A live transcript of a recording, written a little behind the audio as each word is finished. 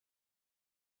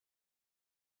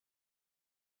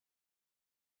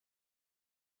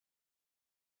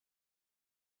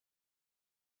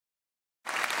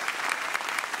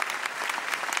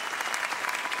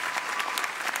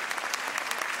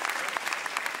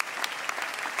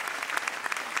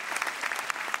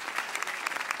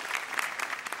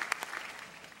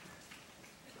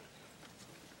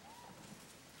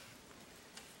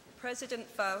President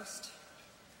Faust,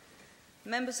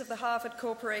 members of the Harvard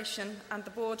Corporation and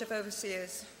the Board of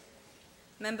Overseers,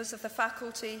 members of the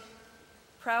faculty,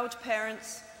 proud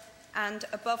parents, and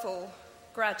above all,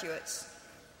 graduates.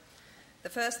 The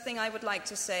first thing I would like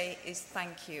to say is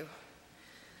thank you.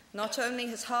 Not only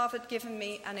has Harvard given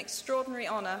me an extraordinary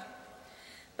honor,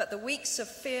 but the weeks of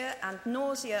fear and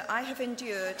nausea I have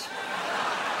endured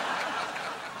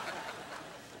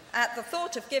at the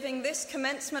thought of giving this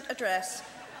commencement address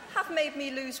have made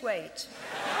me lose weight.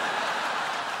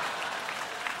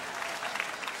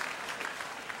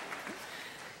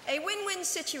 A win-win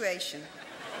situation.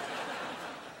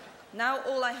 Now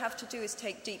all I have to do is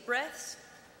take deep breaths,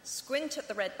 squint at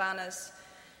the red banners,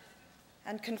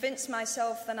 and convince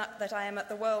myself that I am at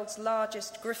the world's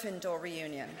largest Gryffindor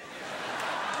reunion.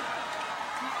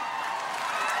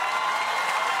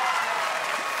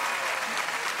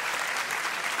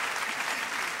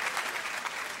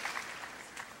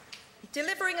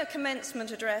 Delivering a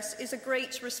commencement address is a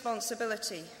great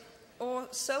responsibility, or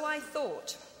so I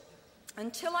thought,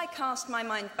 until I cast my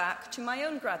mind back to my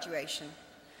own graduation.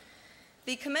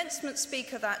 The commencement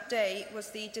speaker that day was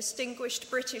the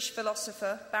distinguished British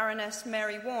philosopher Baroness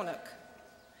Mary Warnock.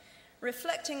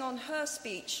 Reflecting on her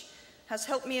speech has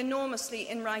helped me enormously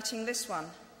in writing this one,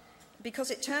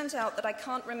 because it turns out that I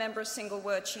can't remember a single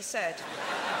word she said.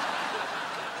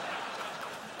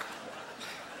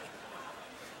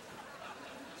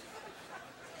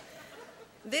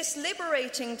 This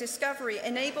liberating discovery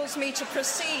enables me to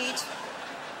proceed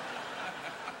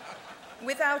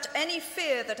without any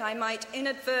fear that I might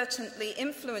inadvertently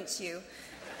influence you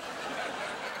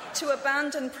to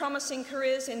abandon promising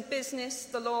careers in business,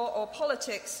 the law, or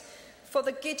politics for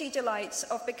the giddy delights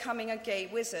of becoming a gay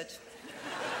wizard.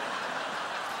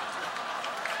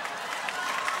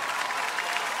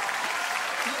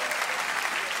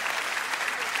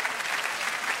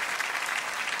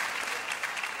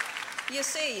 You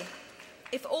see,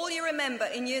 if all you remember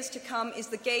in years to come is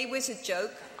the gay wizard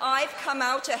joke, I've come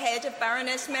out ahead of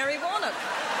Baroness Mary Warnock.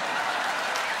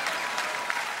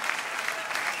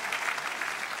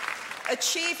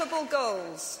 Achievable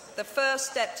goals, the first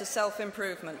step to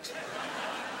self-improvement.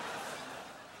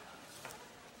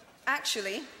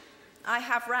 Actually, I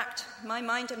have racked my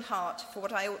mind and heart for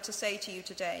what I ought to say to you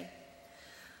today.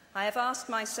 I have asked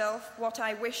myself what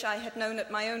I wish I had known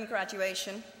at my own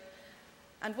graduation,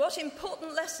 and what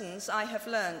important lessons I have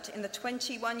learned in the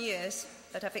 21 years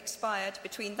that have expired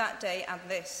between that day and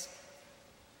this.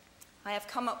 I have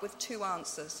come up with two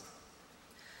answers.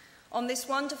 On this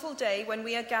wonderful day when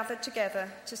we are gathered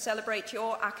together to celebrate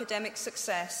your academic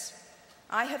success,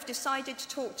 I have decided to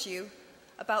talk to you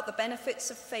about the benefits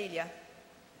of failure.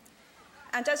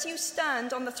 And as you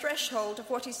stand on the threshold of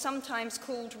what is sometimes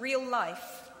called real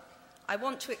life, I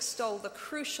want to extol the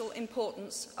crucial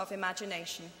importance of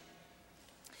imagination.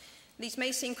 These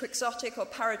may seem quixotic or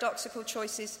paradoxical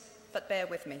choices, but bear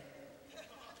with me.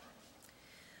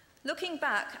 Looking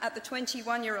back at the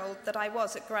 21-year-old that I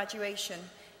was at graduation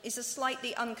is a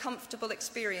slightly uncomfortable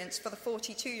experience for the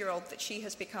 42-year-old that she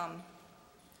has become.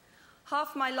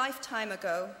 Half my lifetime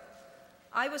ago,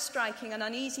 I was striking an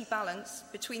uneasy balance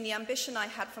between the ambition I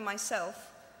had for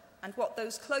myself and what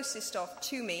those closest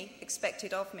to me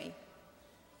expected of me.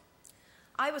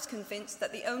 I was convinced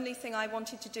that the only thing I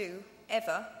wanted to do,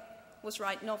 ever, was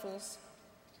write novels.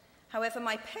 However,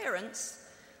 my parents,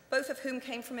 both of whom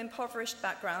came from impoverished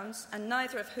backgrounds and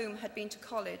neither of whom had been to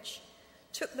college,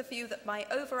 took the view that my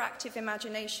overactive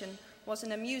imagination was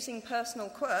an amusing personal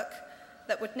quirk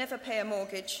that would never pay a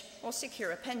mortgage or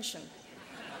secure a pension.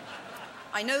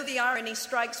 I know the irony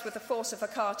strikes with the force of a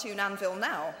cartoon anvil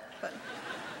now, but...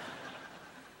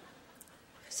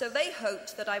 So they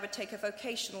hoped that I would take a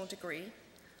vocational degree.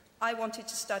 I wanted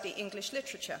to study English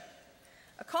literature.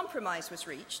 A compromise was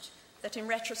reached that in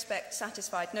retrospect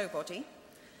satisfied nobody,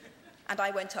 and I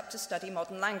went up to study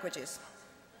modern languages.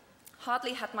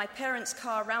 Hardly had my parents'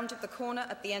 car rounded the corner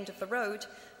at the end of the road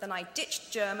than I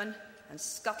ditched German and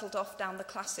scuttled off down the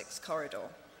classics corridor.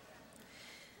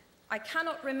 I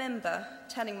cannot remember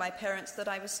telling my parents that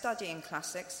I was studying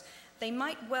classics. They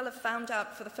might well have found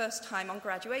out for the first time on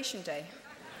graduation day.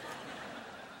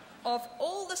 Of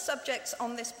all the subjects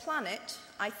on this planet,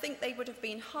 I think they would have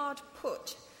been hard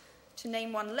put to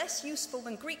name one less useful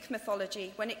than Greek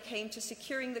mythology when it came to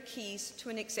securing the keys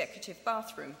to an executive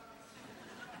bathroom.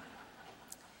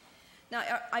 Now,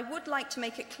 I would like to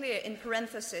make it clear in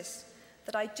parenthesis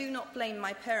that I do not blame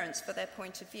my parents for their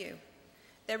point of view.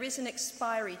 There is an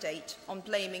expiry date on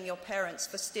blaming your parents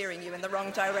for steering you in the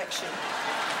wrong direction.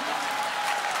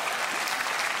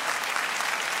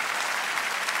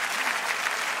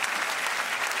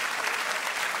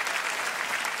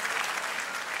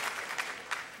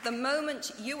 the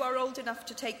moment you are old enough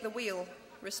to take the wheel,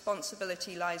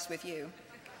 responsibility lies with you.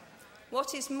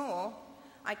 What is more,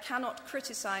 I cannot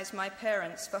criticize my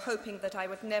parents for hoping that I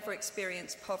would never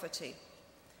experience poverty.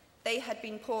 They had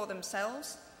been poor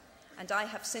themselves, and I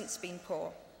have since been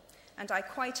poor, and I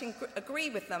quite agree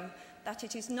with them that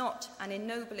it is not an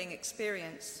ennobling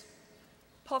experience.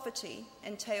 Poverty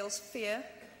entails fear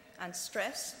and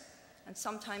stress, and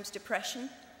sometimes depression.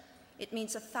 It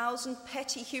means 1,000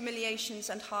 petty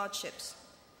humiliations and hardships.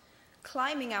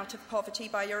 Climbing out of poverty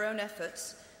by your own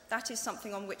efforts, that is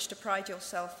something on which to pride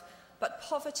yourself, but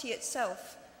poverty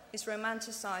itself is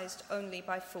romanticized only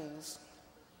by fools.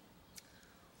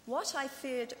 What I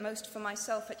feared most for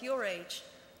myself at your age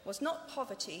was not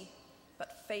poverty,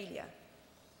 but failure.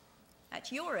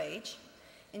 At your age,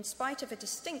 in spite of a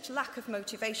distinct lack of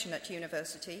motivation at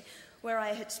university, where I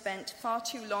had spent far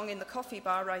too long in the coffee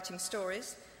bar writing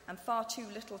stories and far too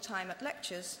little time at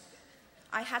lectures,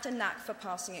 I had a knack for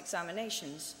passing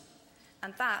examinations,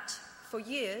 and that, for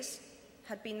years,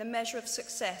 had been the measure of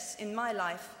success in my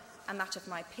life and that of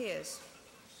my peers.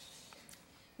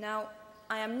 Now,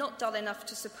 I am not dull enough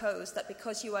to suppose that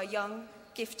because you are young,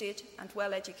 gifted, and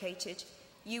well-educated,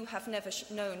 you have never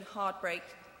known heartbreak,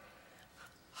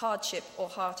 hardship, or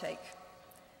heartache.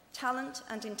 Talent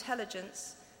and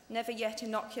intelligence never yet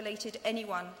inoculated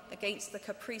anyone against the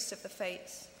caprice of the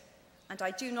fates, and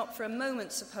I do not for a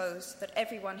moment suppose that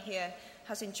everyone here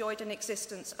has enjoyed an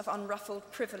existence of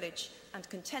unruffled privilege and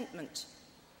contentment.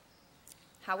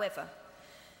 However,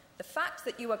 the fact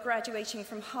that you are graduating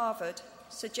from Harvard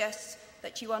suggests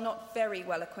that you are not very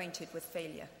well acquainted with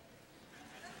failure.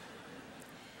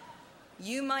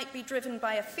 You might be driven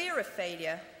by a fear of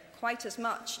failure quite as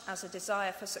much as a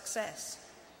desire for success.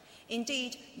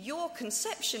 Indeed, your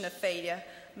conception of failure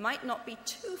might not be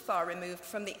too far removed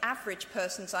from the average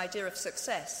person's idea of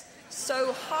success.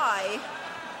 So high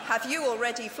have you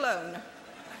already flown.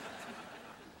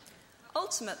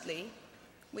 Ultimately,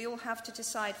 we all have to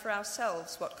decide for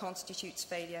ourselves what constitutes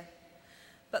failure.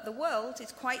 But the world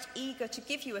is quite eager to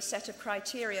give you a set of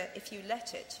criteria if you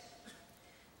let it.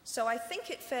 So I think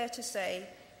it fair to say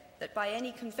that by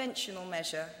any conventional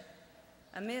measure,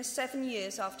 a mere 7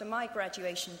 years after my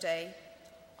graduation day,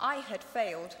 I had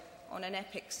failed on an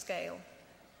epic scale.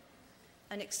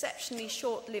 An exceptionally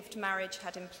short-lived marriage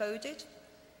had imploded,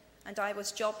 and I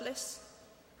was jobless,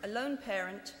 a lone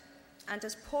parent, and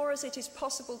as poor as it is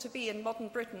possible to be in modern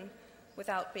Britain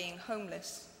without being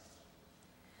homeless.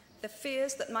 The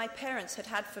fears that my parents had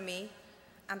had for me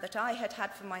and that I had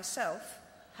had for myself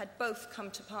had both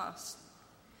come to pass,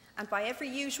 and by every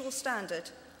usual standard,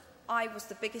 I was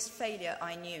the biggest failure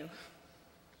I knew.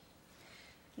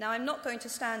 Now, I'm not going to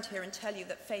stand here and tell you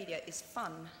that failure is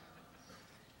fun.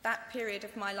 That period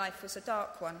of my life was a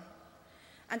dark one,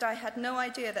 and I had no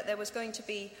idea that there was going to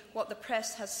be what the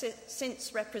press has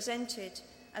since represented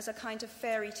as a kind of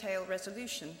fairy tale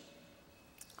resolution.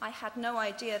 I had no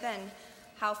idea then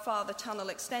how far the tunnel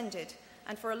extended,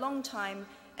 and for a long time,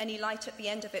 any light at the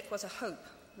end of it was a hope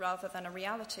rather than a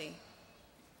reality.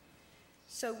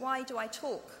 So why do I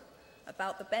talk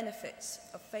about the benefits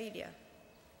of failure?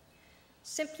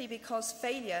 Simply because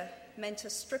failure meant a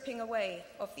stripping away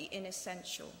of the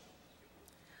inessential.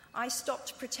 I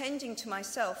stopped pretending to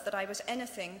myself that I was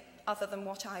anything other than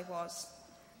what I was,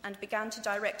 and began to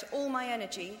direct all my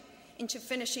energy into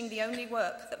finishing the only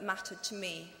work that mattered to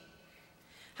me.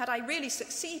 Had I really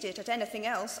succeeded at anything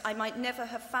else, I might never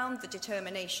have found the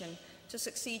determination to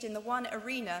succeed in the one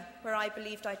arena where I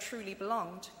believed I truly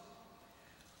belonged.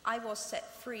 I was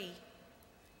set free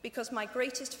because my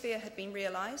greatest fear had been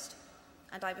realized,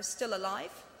 and I was still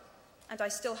alive, and I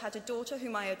still had a daughter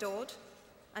whom I adored,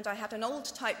 and I had an old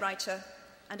typewriter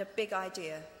and a big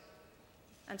idea.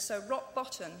 And so rock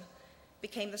bottom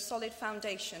became the solid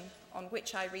foundation on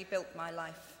which I rebuilt my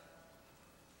life.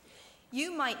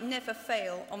 You might never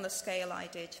fail on the scale I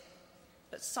did,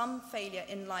 but some failure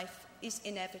in life is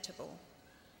inevitable.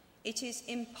 It is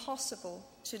impossible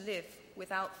to live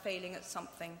without failing at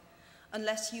something,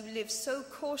 unless you live so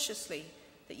cautiously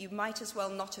that you might as well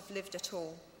not have lived at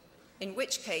all, in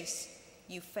which case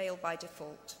you fail by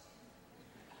default.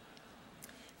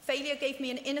 Failure gave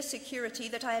me an inner security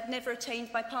that I had never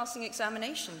attained by passing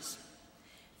examinations.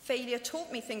 Failure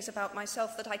taught me things about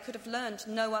myself that I could have learned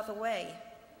no other way.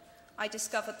 I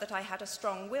discovered that I had a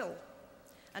strong will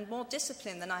and more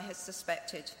discipline than I had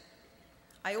suspected.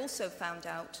 I also found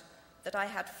out that I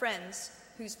had friends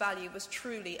whose value was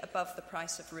truly above the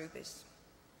price of rubies.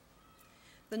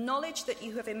 The knowledge that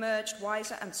you have emerged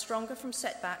wiser and stronger from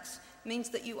setbacks means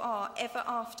that you are, ever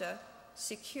after,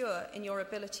 secure in your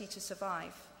ability to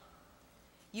survive.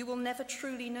 You will never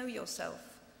truly know yourself,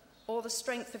 or the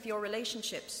strength of your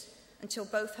relationships until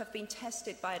both have been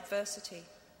tested by adversity.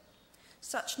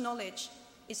 Such knowledge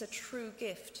is a true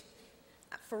gift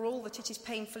for all that it is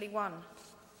painfully won,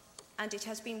 and it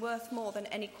has been worth more than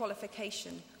any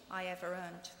qualification I ever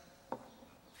earned.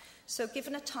 So,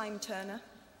 given a time turner,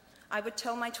 I would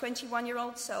tell my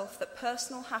 21-year-old self that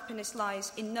personal happiness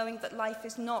lies in knowing that life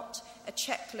is not a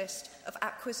checklist of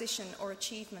acquisition or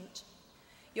achievement.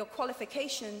 Your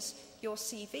qualifications, your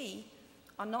CV,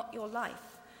 are not your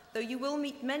life, though you will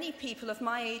meet many people of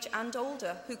my age and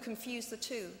older who confuse the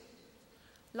two.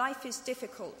 Life is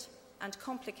difficult and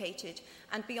complicated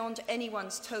and beyond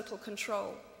anyone's total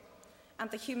control, and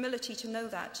the humility to know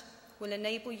that will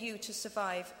enable you to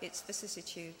survive its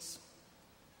vicissitudes.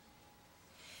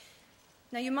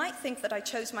 Now, you might think that I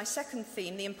chose my second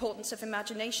theme, the importance of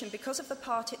imagination, because of the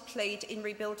part it played in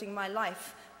rebuilding my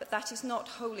life, but that is not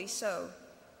wholly so.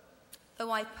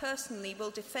 Though I personally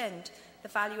will defend the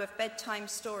value of bedtime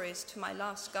stories to my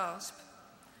last gasp,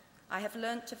 I have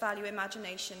learnt to value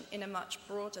imagination in a much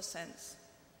broader sense.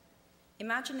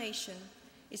 Imagination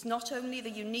is not only the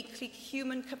uniquely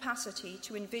human capacity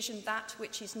to envision that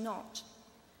which is not,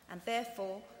 and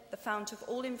therefore the fount of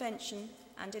all invention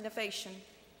and innovation.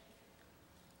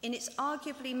 In its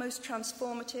arguably most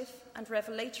transformative and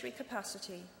revelatory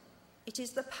capacity, it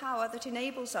is the power that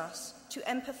enables us to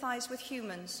empathize with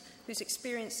humans whose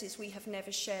experiences we have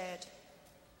never shared.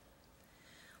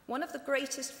 One of the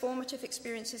greatest formative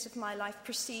experiences of my life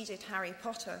preceded Harry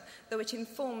Potter, though it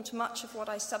informed much of what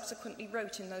I subsequently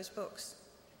wrote in those books.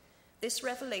 This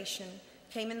revelation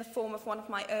came in the form of one of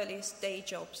my earliest day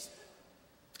jobs.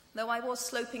 Though I was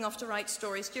sloping off to write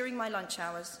stories during my lunch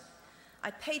hours,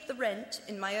 I paid the rent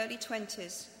in my early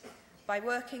 20s by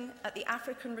working at the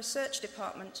African Research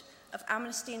Department of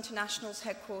Amnesty International's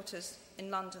headquarters in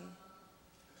London.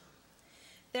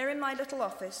 There in my little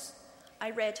office, I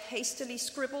read hastily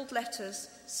scribbled letters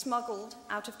smuggled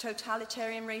out of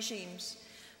totalitarian regimes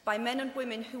by men and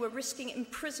women who were risking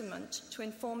imprisonment to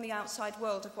inform the outside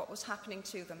world of what was happening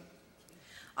to them.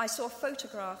 I saw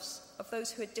photographs of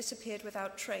those who had disappeared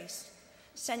without trace,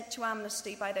 sent to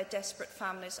Amnesty by their desperate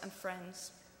families and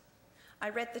friends. I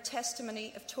read the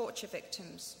testimony of torture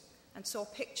victims and saw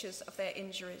pictures of their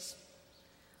injuries.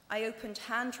 I opened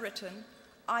handwritten,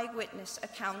 eyewitness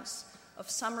accounts of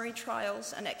summary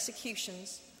trials and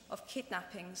executions, of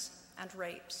kidnappings and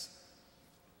rapes.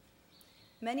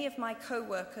 Many of my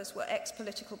co-workers were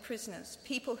ex-political prisoners,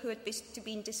 people who had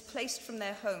been displaced from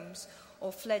their homes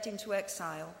or fled into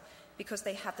exile because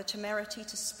they had the temerity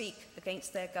to speak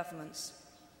against their governments.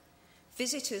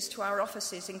 Visitors to our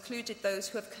offices included those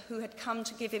who had come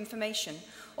to give information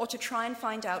or to try and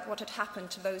find out what had happened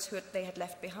to those they had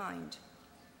left behind.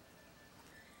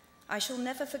 I shall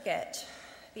never forget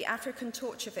the African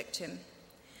torture victim,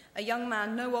 a young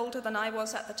man no older than I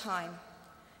was at the time,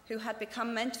 who had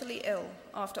become mentally ill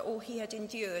after all he had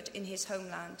endured in his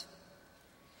homeland.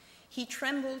 He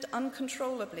trembled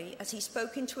uncontrollably as he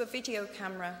spoke into a video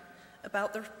camera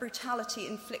about the brutality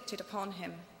inflicted upon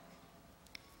him.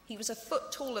 He was a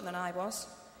foot taller than I was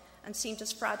and seemed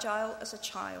as fragile as a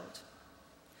child.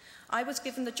 I was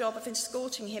given the job of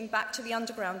escorting him back to the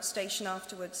underground station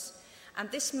afterwards, and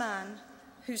this man,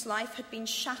 whose life had been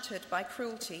shattered by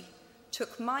cruelty,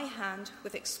 took my hand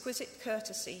with exquisite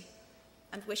courtesy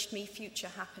and wished me future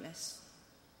happiness.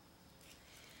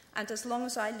 And as long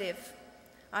as I live,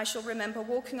 I shall remember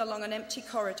walking along an empty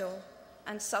corridor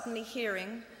and suddenly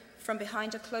hearing, from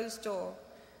behind a closed door,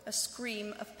 a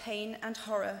scream of pain and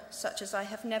horror such as I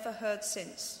have never heard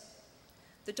since.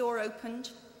 The door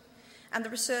opened, and the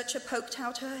researcher poked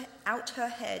out her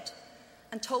head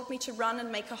and told me to run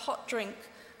and make a hot drink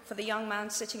for the young man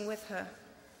sitting with her.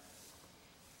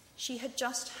 She had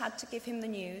just had to give him the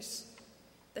news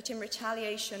that in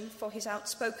retaliation for his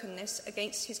outspokenness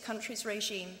against his country's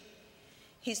regime,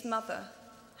 his mother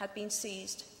had been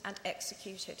seized and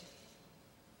executed.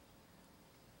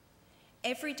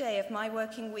 Every day of my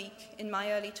working week in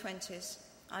my early 20s,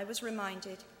 I was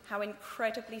reminded how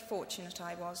incredibly fortunate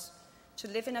I was to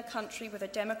live in a country with a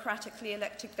democratically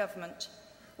elected government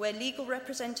where legal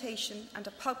representation and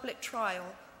a public trial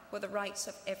were the rights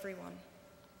of everyone.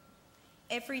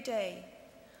 Every day,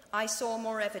 I saw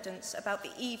more evidence about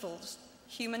the evils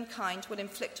humankind will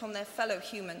inflict on their fellow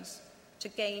humans to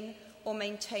gain or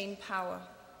maintain power.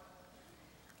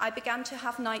 I began to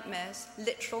have nightmares,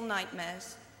 literal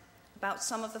nightmares, about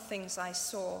some of the things I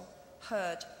saw,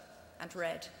 heard, and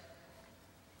read.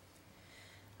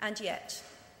 And yet,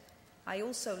 I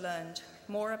also learned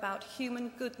more about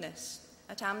human goodness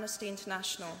at Amnesty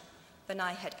International than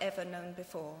I had ever known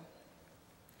before.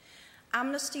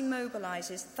 Amnesty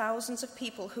mobilises thousands of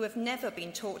people who have never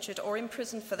been tortured or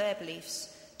imprisoned for their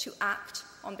beliefs to act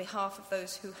on behalf of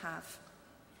those who have.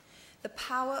 The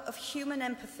power of human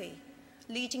empathy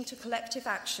leading to collective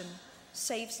action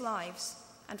saves lives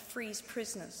and frees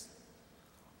prisoners.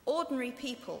 Ordinary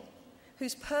people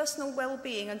whose personal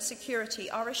well-being and security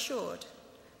are assured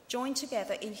join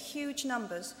together in huge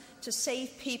numbers to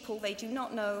save people they do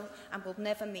not know and will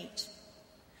never meet.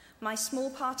 My small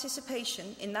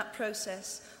participation in that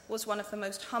process was one of the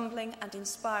most humbling and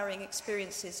inspiring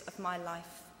experiences of my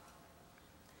life.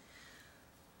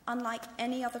 Unlike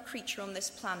any other creature on this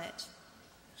planet,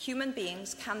 human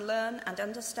beings can learn and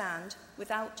understand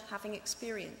without having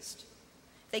experienced.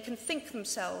 They can think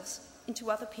themselves into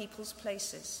other people's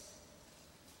places.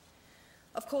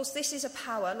 Of course, this is a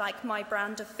power, like my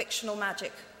brand of fictional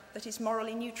magic, that is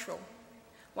morally neutral.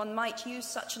 One might use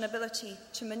such an ability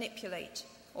to manipulate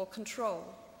or control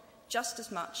just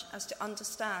as much as to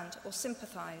understand or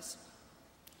sympathise.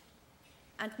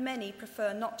 And many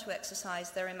prefer not to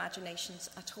exercise their imaginations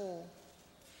at all.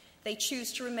 They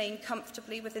choose to remain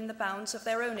comfortably within the bounds of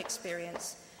their own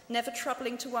experience, never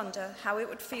troubling to wonder how it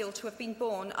would feel to have been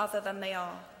born other than they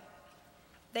are.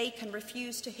 They can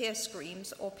refuse to hear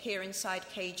screams or peer inside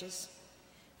cages.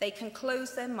 They can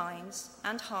close their minds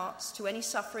and hearts to any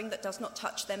suffering that does not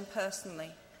touch them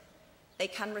personally. They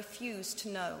can refuse to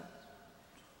know.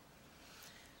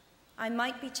 I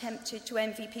might be tempted to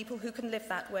envy people who can live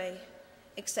that way,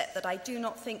 except that I do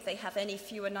not think they have any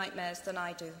fewer nightmares than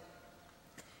I do.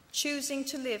 Choosing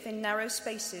to live in narrow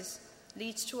spaces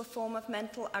leads to a form of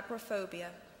mental agoraphobia,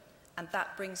 and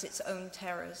that brings its own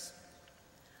terrors.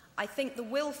 I think the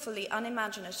willfully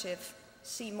unimaginative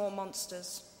see more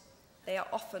monsters. They are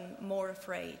often more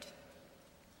afraid.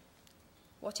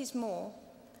 What is more,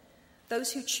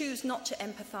 those who choose not to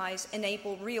empathise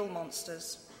enable real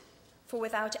monsters, for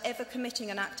without ever committing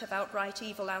an act of outright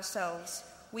evil ourselves,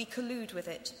 we collude with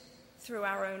it through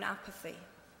our own apathy.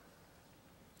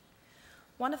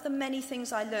 One of the many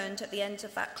things I learned at the end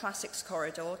of that classics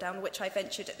corridor down which I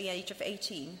ventured at the age of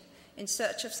 18 in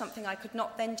search of something I could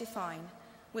not then define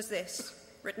was this,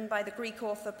 written by the Greek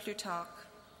author Plutarch: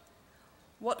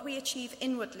 "What we achieve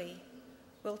inwardly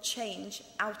will change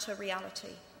outer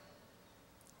reality."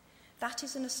 That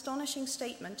is an astonishing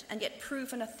statement, and yet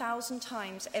proven 1,000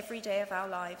 times every day of our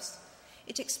lives.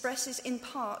 It expresses in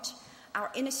part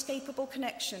our inescapable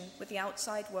connection with the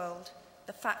outside world,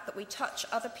 the fact that we touch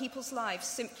other people's lives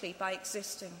simply by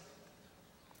existing.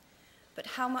 But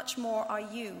how much more are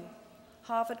you,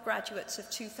 Harvard graduates of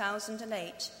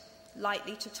 2008,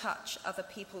 likely to touch other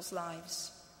people's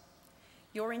lives?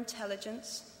 Your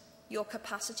intelligence, your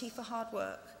capacity for hard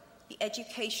work, the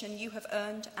education you have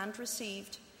earned and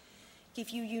received give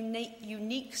you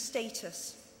unique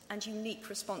status and unique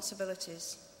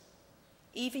responsibilities.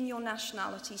 Even your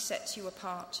nationality sets you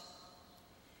apart.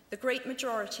 The great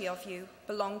majority of you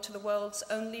belong to the world's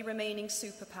only remaining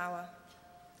superpower.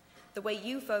 The way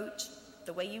you vote,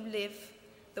 the way you live,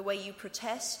 the way you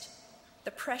protest,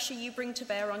 the pressure you bring to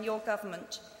bear on your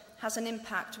government has an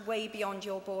impact way beyond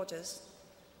your borders.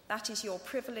 That is your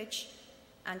privilege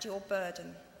and your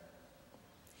burden.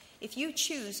 If you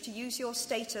choose to use your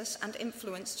status and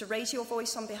influence to raise your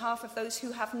voice on behalf of those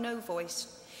who have no voice,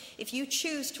 if you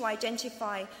choose to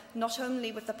identify not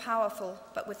only with the powerful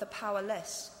but with the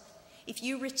powerless, if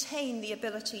you retain the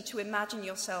ability to imagine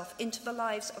yourself into the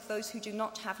lives of those who do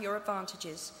not have your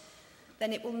advantages,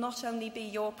 then it will not only be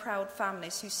your proud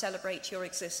families who celebrate your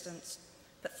existence,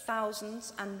 but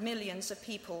thousands and millions of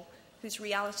people whose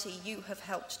reality you have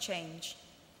helped change.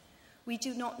 We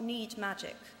do not need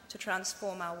magic to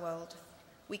transform our world.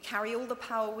 We carry all the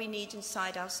power we need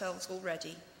inside ourselves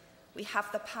already. We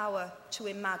have the power to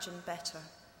imagine better.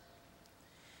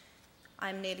 I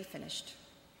am nearly finished.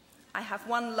 I have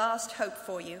one last hope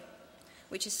for you,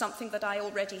 which is something that I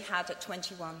already had at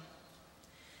 21.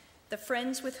 The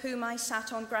friends with whom I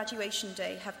sat on graduation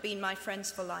day have been my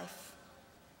friends for life.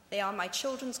 They are my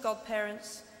children's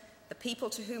godparents, the people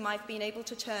to whom I've been able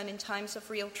to turn in times of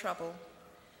real trouble,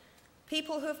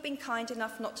 people who have been kind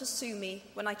enough not to sue me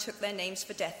when I took their names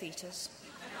for Death Eaters.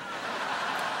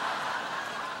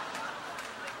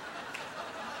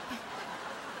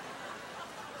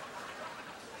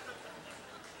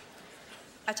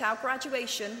 At our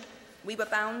graduation, we were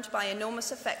bound by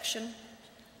enormous affection,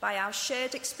 by our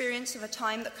shared experience of a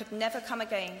time that could never come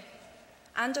again,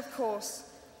 and of course,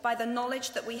 by the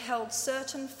knowledge that we held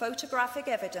certain photographic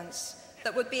evidence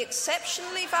that would be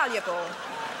exceptionally valuable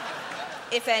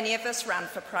if any of us ran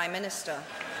for Prime Minister.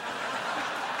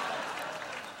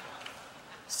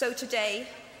 So today,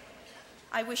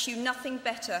 I wish you nothing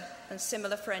better than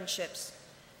similar friendships,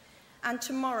 And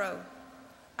tomorrow,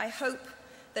 I hope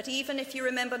that even if you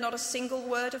remember not a single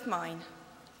word of mine,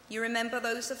 you remember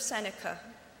those of Seneca,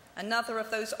 another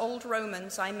of those old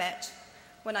Romans I met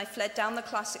when I fled down the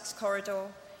classics corridor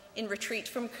in retreat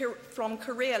from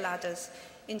career ladders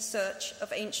in search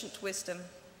of ancient wisdom.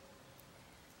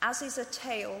 As is a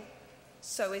tale,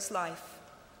 so is life.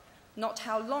 Not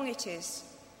how long it is,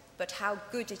 but how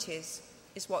good it is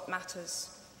what matters.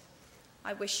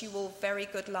 I wish you all very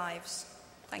good lives.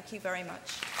 Thank you very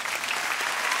much.